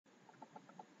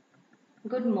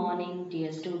Good morning,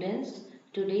 dear students.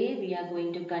 Today we are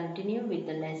going to continue with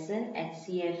the lesson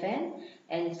HCF and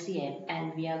LCM,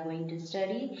 and we are going to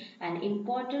study an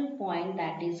important point,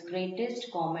 that is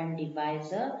greatest common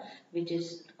divisor, which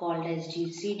is called as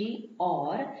GCD,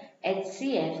 or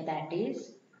HCF, that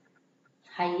is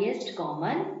highest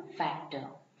common factor.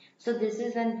 So this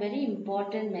is a very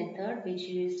important method which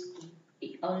is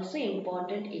also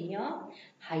important in your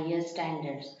higher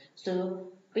standards. So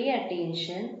pay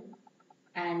attention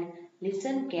and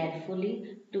listen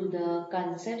carefully to the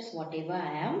concepts whatever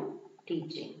I am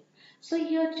teaching. So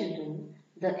here children,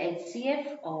 the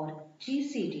HCF or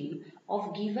GCD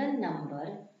of given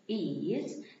number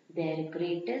is their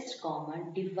greatest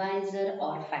common divisor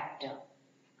or factor.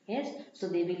 Yes, so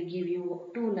they will give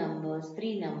you two numbers,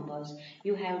 three numbers.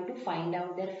 You have to find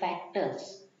out their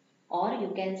factors, or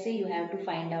you can say you have to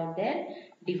find out their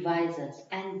divisors,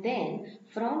 and then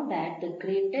from that the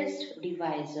greatest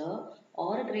divisor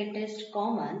or greatest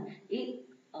common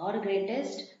or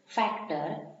greatest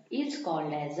factor is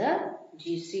called as a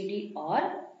GCD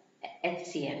or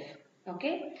HCF.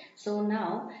 Okay, so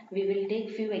now we will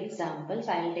take few examples.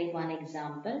 I will take one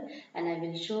example and I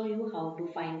will show you how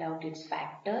to find out its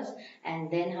factors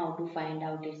and then how to find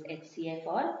out its HCF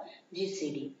or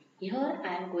GCD. Here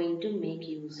I am going to make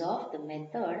use of the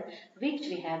method which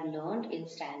we have learned in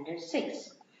standard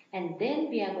 6, and then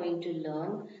we are going to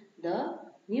learn the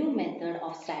new method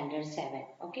of standard 7.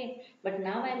 Okay, but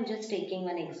now I am just taking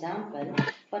one example.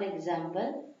 For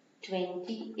example,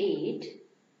 28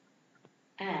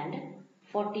 and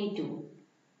 42.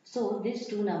 So these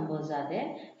two numbers are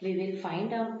there. We will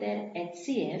find out their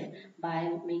HCF by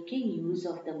making use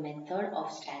of the method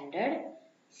of standard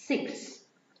 6.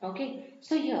 Okay.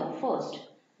 So here first,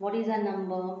 what is our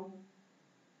number?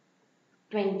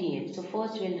 28. So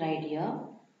first we'll write here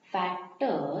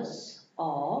factors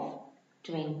of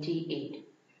 28.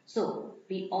 So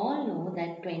we all know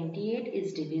that 28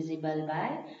 is divisible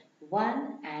by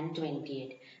 1 and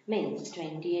 28. Means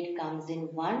 28 comes in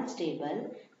one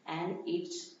table and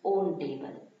its own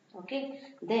table. Okay.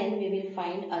 Then we will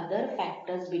find other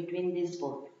factors between these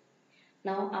both.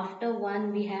 Now after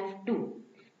 1 we have 2.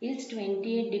 Is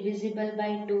 28 divisible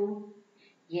by 2?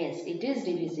 Yes, it is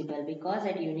divisible because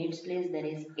at units place there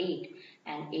is 8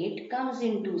 and 8 comes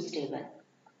in 2's table.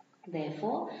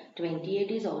 Therefore,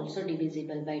 28 is also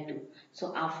divisible by 2.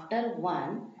 So, after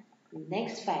 1,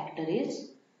 next factor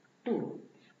is 2.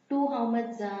 2 how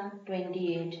much are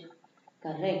 28?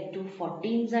 Correct, 2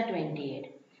 14s are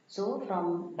 28. So,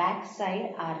 from back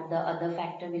side the other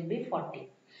factor will be 14.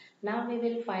 Now, we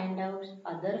will find out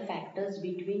other factors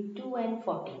between 2 and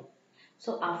 14.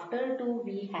 So, after 2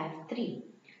 we have 3.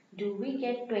 Do we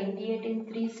get 28 in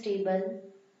 3's table?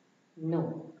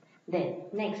 No. Then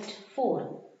next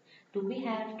 4. Do we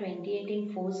have 28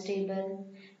 in 4's table?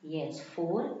 Yes,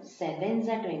 4 7s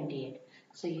are 28.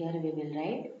 So here we will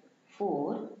write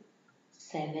 4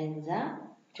 7s are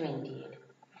 28.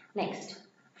 Next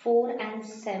 4 and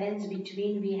 7s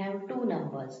between we have two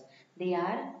numbers. They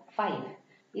are 5.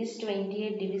 Is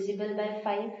 28 divisible by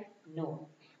 5? No.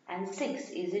 And 6,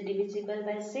 is it divisible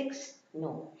by 6?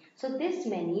 No. So this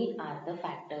many are the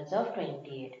factors of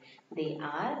 28. They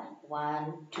are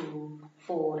 1, 2,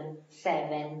 4,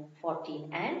 7, 14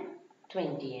 and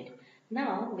 28.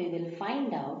 Now we will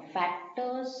find out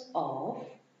factors of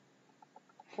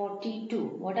 42.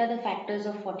 What are the factors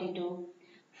of 42?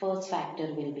 First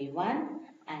factor will be 1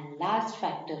 and last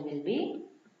factor will be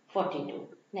 42.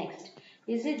 Next,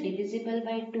 is it divisible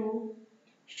by 2?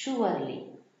 Surely.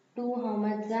 2 how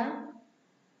much are?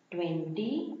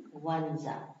 21s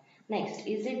are. Next,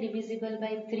 is it divisible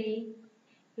by 3?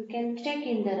 You can check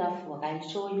in the rough work. I'll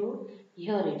show you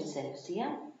here itself. See,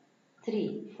 yeah?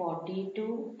 3,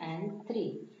 42 and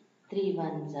 3. 3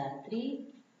 ones are 3,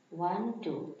 1,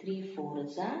 2, 3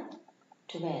 fours are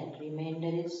 12.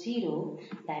 Remainder is 0.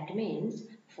 That means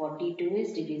 42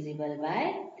 is divisible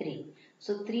by 3.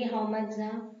 So 3 how much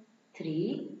are?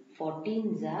 3,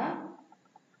 14s are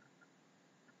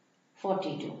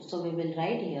 42. So we will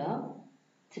write here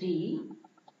 3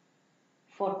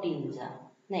 14s are.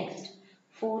 Next,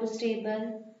 4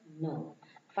 stable? No.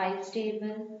 5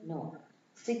 stable? No.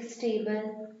 6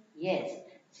 stable? Yes.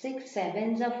 6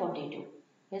 7s are 42.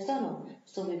 Yes or no?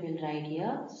 So we will write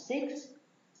here 6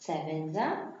 7s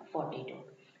are 42.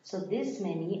 So this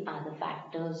many are the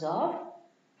factors of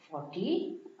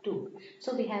 42.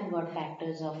 So we have got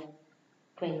factors of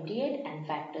 28 and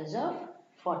factors of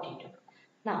 42.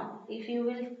 Now, if you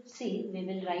will see, we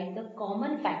will write the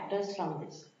common factors from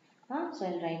this. So, I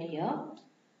will write here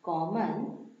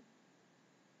common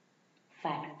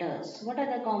factors. What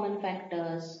are the common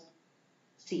factors?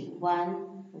 See, 1,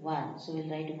 1. So we'll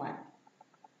write 1.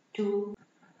 2.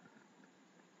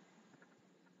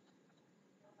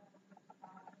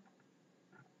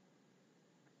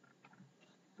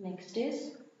 Next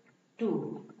is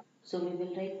 2. So we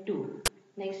will write 2.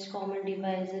 Next common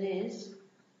divisor is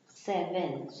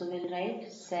 7. So we'll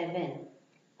write 7.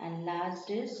 And last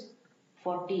is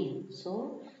 14.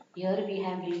 So here we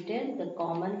have written the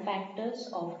common factors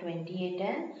of 28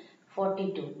 and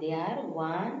 42. They are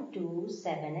 1, 2,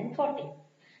 7 and 14.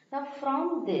 Now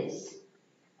from this,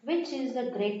 which is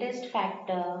the greatest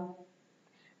factor?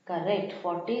 Correct.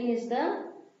 14 is the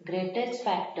greatest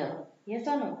factor. Yes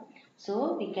or no?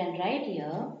 So we can write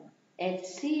here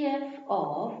HCF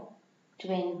of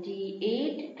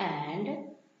 28 and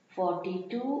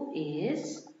 42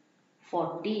 is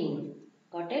 14.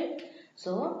 Got it?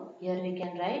 So here we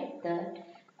can write that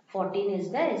 14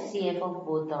 is the HCF of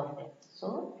both of them.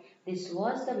 So this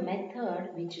was the method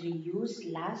which we used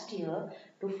last year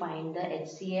to find the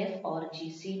HCF or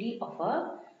GCD of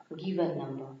a given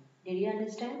number. Did you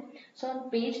understand? So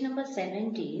on page number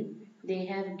 17, they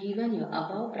have given you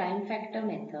above prime factor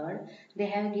method, they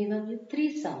have given you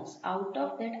 3 sums. Out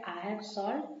of that I have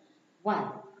solved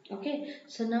 1. Okay.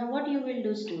 So now what you will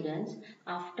do, students,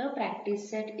 after practice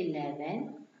set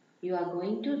 11, you are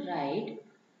going to write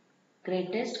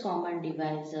greatest common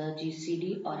divisor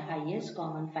GCD or highest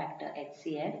common factor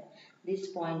HCF. This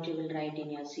point you will write in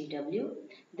your CW.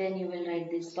 Then you will write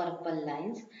these purple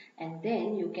lines and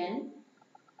then you can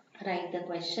write the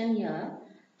question here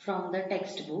from the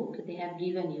textbook they have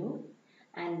given you,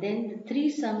 and then the 3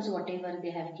 sums whatever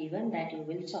they have given that you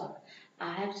will solve.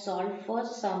 I have solved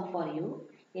first sum for you.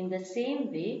 In the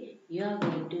same way you are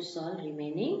going to solve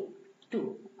remaining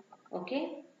 2.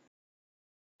 Okay.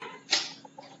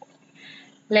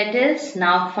 Let us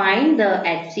now find the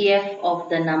HCF of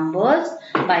the numbers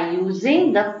by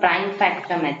using the prime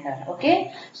factor method.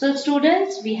 Okay. So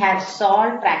students, we have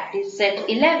solved practice set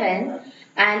 11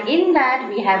 and in that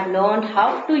we have learned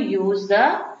how to use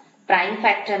the prime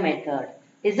factor method.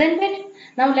 Isn't it?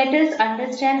 Now let us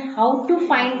understand how to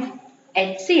find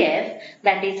HCF,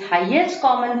 that is highest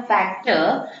common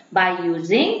factor, by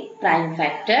using prime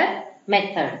factor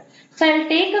method. So I will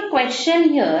take a question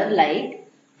here like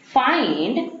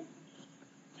find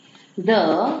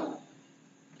the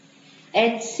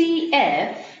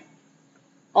HCF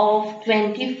of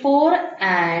 24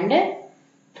 and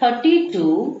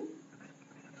 32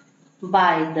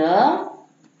 by the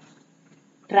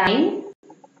prime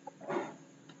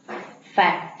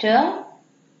factor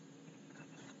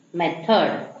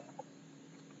method.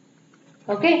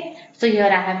 Okay, so here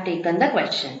I have taken the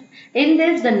question. In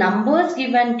this, the numbers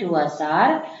given to us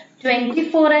are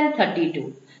 24 and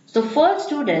 32. So first,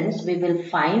 students, we will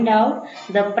find out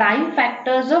the prime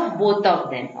factors of both of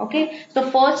them. Okay, so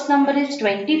first number is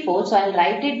 24. So I'll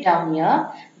write it down here.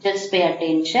 Just pay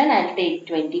attention. I'll take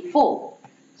 24.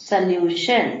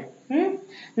 Solution.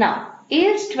 Now,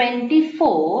 is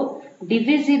 24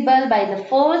 divisible by the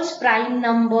first prime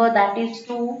number, that is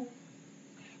 2?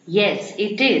 Yes,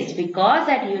 it is, because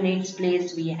at units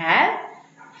place we have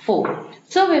 4.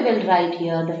 So we will write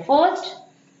here the first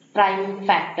prime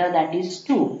factor, that is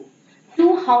 2.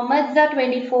 2, how much are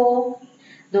 24?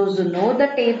 Those who know the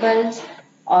tables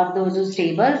or those whose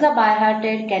tables are by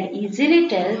hearted can easily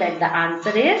tell that the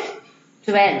answer is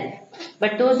 12.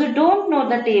 But those who don't know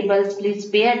the tables, please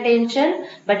pay attention.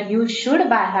 But you should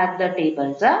by heart the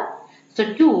tables.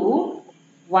 So 2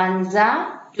 ones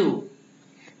are 2.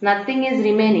 Nothing is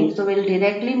remaining. So we'll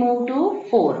directly move to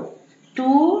 4.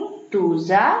 2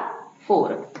 twos are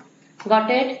 4.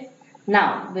 Got it?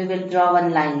 Now we will draw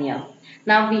one line here.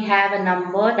 Now we have a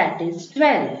number that is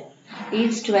 12.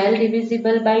 Is 12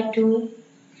 divisible by 2?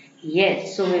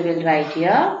 Yes. So we will write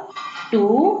here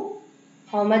 2.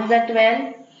 How much are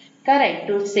 12? Correct.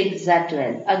 2 6 are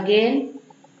 12. Again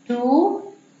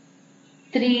 2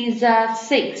 3s are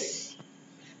 6.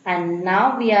 And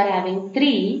now we are having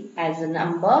 3 as a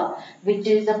number which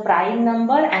is a prime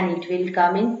number and it will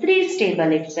come in 3's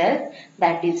table itself.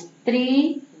 That is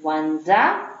 3 ones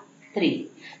are 3.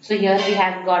 So here we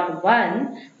have got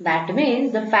 1. That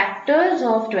means the factors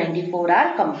of 24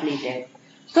 are completed.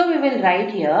 So we will write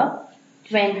here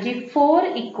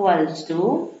 24 equals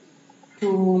to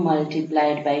 2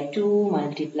 multiplied by 2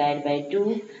 multiplied by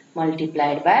 2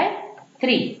 multiplied by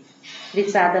 3.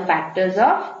 These are the factors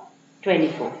of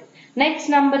 24. Next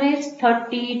number is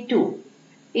 32.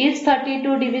 Is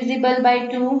 32 divisible by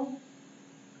 2?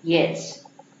 Yes.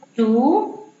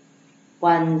 2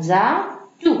 ones are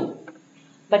 2.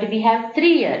 But we have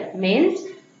 3 here. Means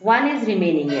 1 is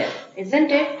remaining here, isn't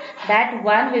it? That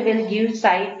 1 we will give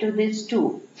side to this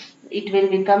 2. It will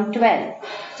become 12.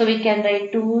 So we can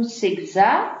write 2 6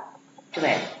 are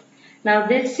 12. Now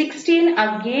this 16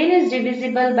 again is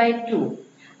divisible by 2.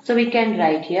 So we can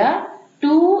write here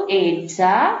 2 8s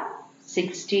are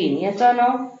 16. Yes or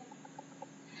no?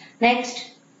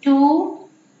 Next 2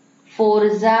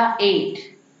 4s are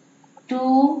 8.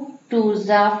 2 2s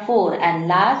are 4 and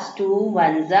last 2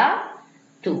 1s are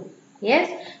 2. Yes.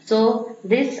 So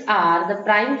these are the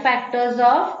prime factors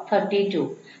of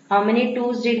 32. How many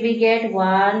 2's did we get?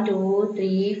 1, 2,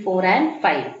 3, 4 and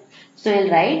 5. So we'll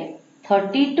write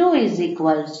 32 is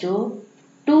equals to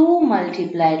 2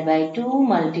 multiplied by 2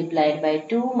 multiplied by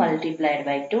 2 multiplied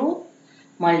by 2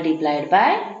 multiplied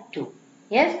by 2.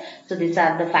 Yes. So these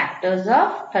are the factors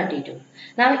of 32.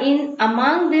 Now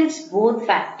among these both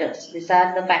factors, these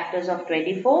are the factors of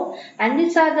 24 and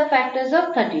these are the factors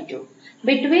of 32.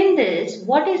 Between this,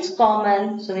 what is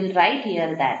common? So we'll write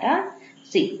here that,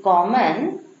 see,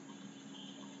 common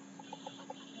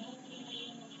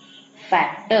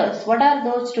factors. What are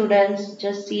those, students?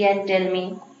 Just see and tell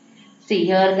me. See,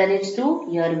 here there is 2,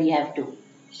 here we have 2.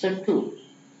 So 2,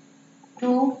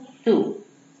 2, 2.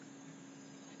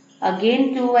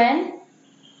 Again 2 and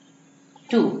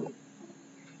 2.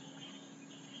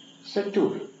 So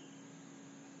 2.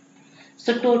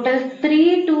 So total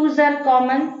 3 2's are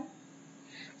common.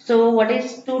 So what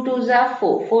is 2 2's are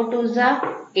 4? 4 2's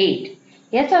are 8.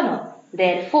 Yes or no?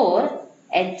 Therefore,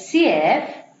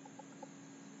 HCF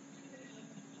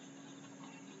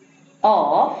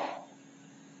of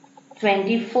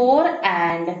 24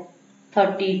 and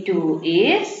 32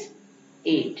 is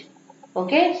 8.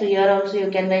 Okay, so here also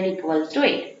you can write equals to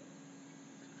 8.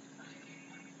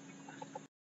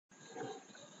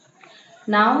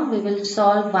 Now we will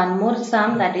solve one more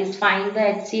sum, that is find the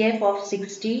HCF of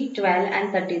 60, 12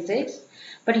 and 36.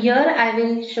 But here I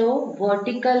will show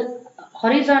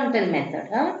horizontal method.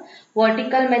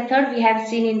 Vertical method we have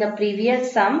seen in the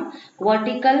previous sum,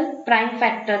 vertical prime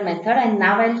factor method, and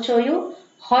now I will show you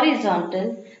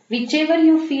horizontal. Whichever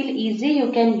you feel easy,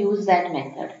 you can use that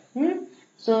method.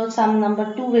 So sum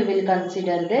number 2 we will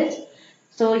consider this.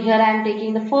 So here I am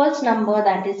taking the first number,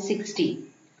 that is 60.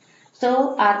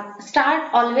 So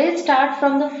always start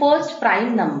from the first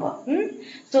prime number.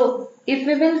 So if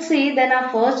we will see, then our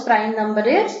first prime number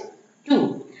is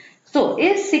 2. So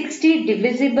is 60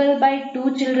 divisible by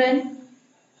 2, children?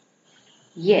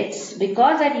 Yes,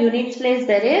 because at units place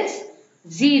there is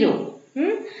 0.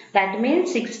 That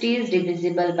means 60 is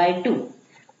divisible by 2.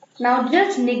 Now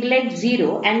just neglect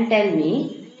 0 and tell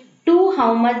me 2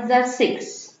 how much are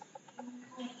 6?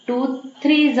 2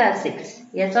 3's are 6.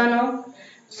 Yes or no?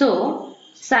 So,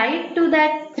 side to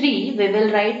that 3 we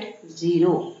will write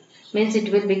 0. Means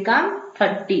it will become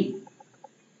 30.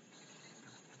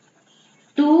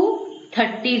 2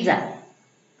 30's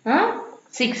are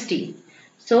 60.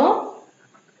 So,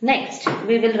 next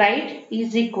we will write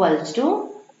is equals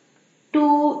to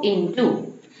 2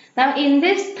 into. Now in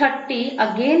this 30,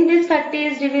 again this 30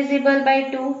 is divisible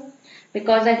by 2.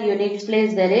 Because at units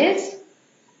place there is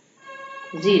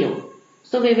 0.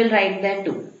 So we will write that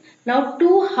 2. Now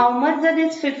 2, how much are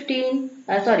this 15?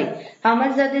 How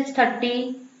much are this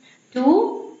 30?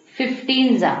 2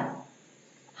 15's are.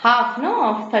 Half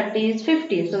of 30 is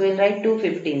 50. So we'll write 2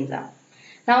 15's are.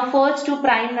 Now first two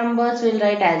prime numbers we'll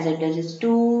write as it is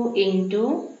 2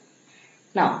 into.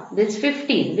 Now this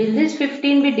 15. Will this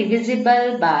 15 be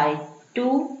divisible by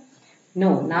 2?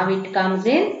 No. Now it comes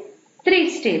in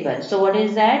 3's table. So what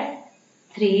is that?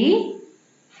 3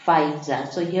 5's are.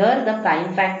 So here the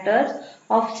prime factors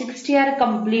of 60 are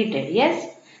completed. Yes.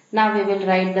 Now we will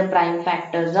write the prime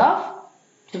factors of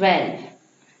 12.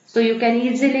 So you can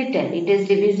easily tell it is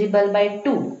divisible by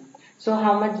 2. So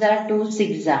how much are 2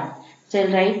 6's are. So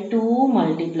I'll write 2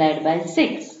 multiplied by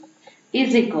 6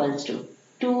 is equals to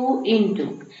 2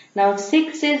 into. Now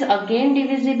 6 is again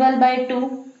divisible by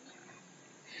 2.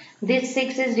 This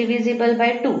 6 is divisible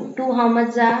by 2. 2 how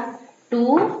much are?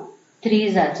 2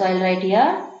 3's are. So I'll write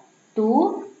here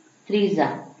 2 3's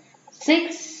are.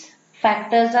 6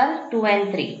 factors are 2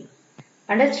 and 3.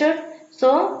 Understood?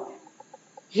 So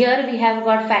here we have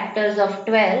got factors of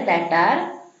 12 that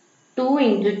are 2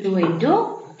 into 2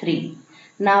 into 3.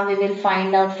 Now we will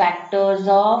find out factors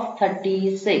of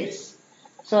 36.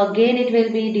 So again it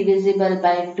will be divisible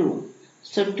by 2.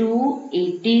 So 2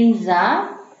 18's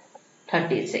are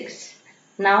 36.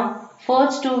 Now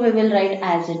first 2 we will write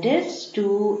as it is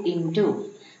 2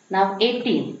 into. Now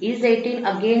 18. Is 18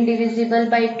 again divisible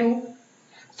by 2?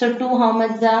 So 2 how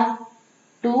much are?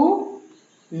 2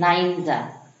 9's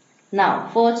are. Now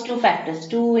first two factors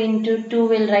 2 into 2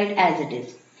 will write as it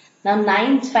is. Now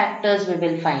 9's factors we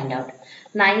will find out.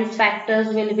 9's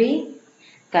factors will be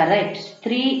correct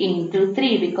 3 into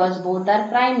 3 because both are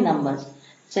prime numbers.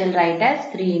 So we'll write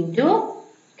as 3 into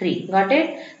 3. Got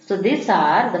it? So these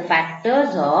are the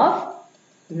factors of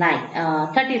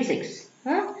 36.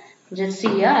 Just see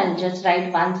here, I'll just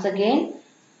write once again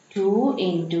 2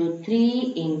 into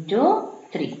 3 into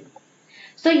 3.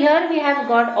 So here we have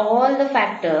got all the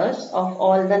factors of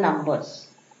all the numbers.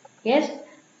 Yes.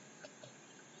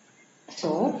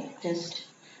 So just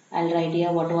I'll write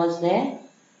here what was there.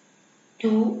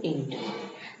 2 into.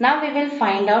 Now we will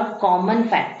find out common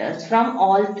factors from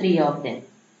all three of them.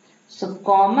 So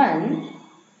common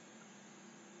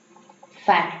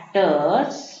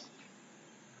factors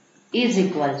is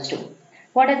equals to.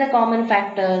 What are the common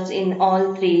factors in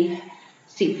all three?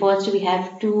 See, first we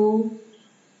have 2,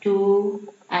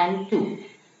 2 and 2.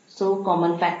 So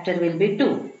common factor will be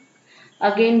 2.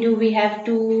 Again do we have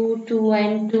 2, 2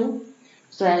 and 2.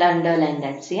 So I'll underline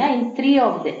that. See, in three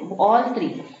of them, all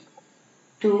three,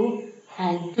 2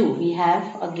 and 2, we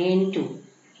have again 2.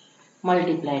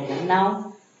 Multiply them.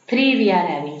 Now 3 we are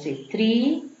having. See,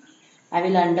 3, I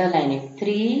will underline it.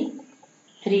 3,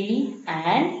 3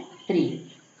 and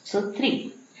 3. So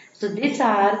 3. So these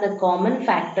are the common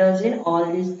factors in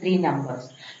all these three numbers.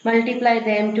 Multiply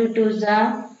them. 2 2s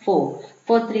are 4.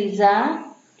 4 3s are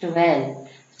 12.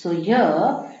 So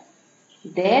here,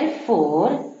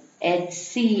 therefore,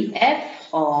 HCF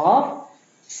of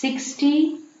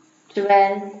 60,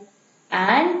 12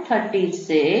 and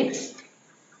 36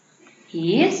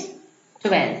 is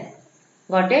 12.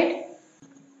 Got it?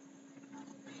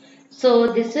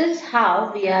 So this is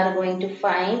how we are going to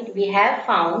find, we have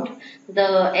found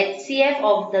the HCF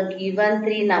of the given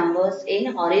three numbers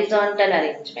in horizontal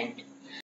arrangement.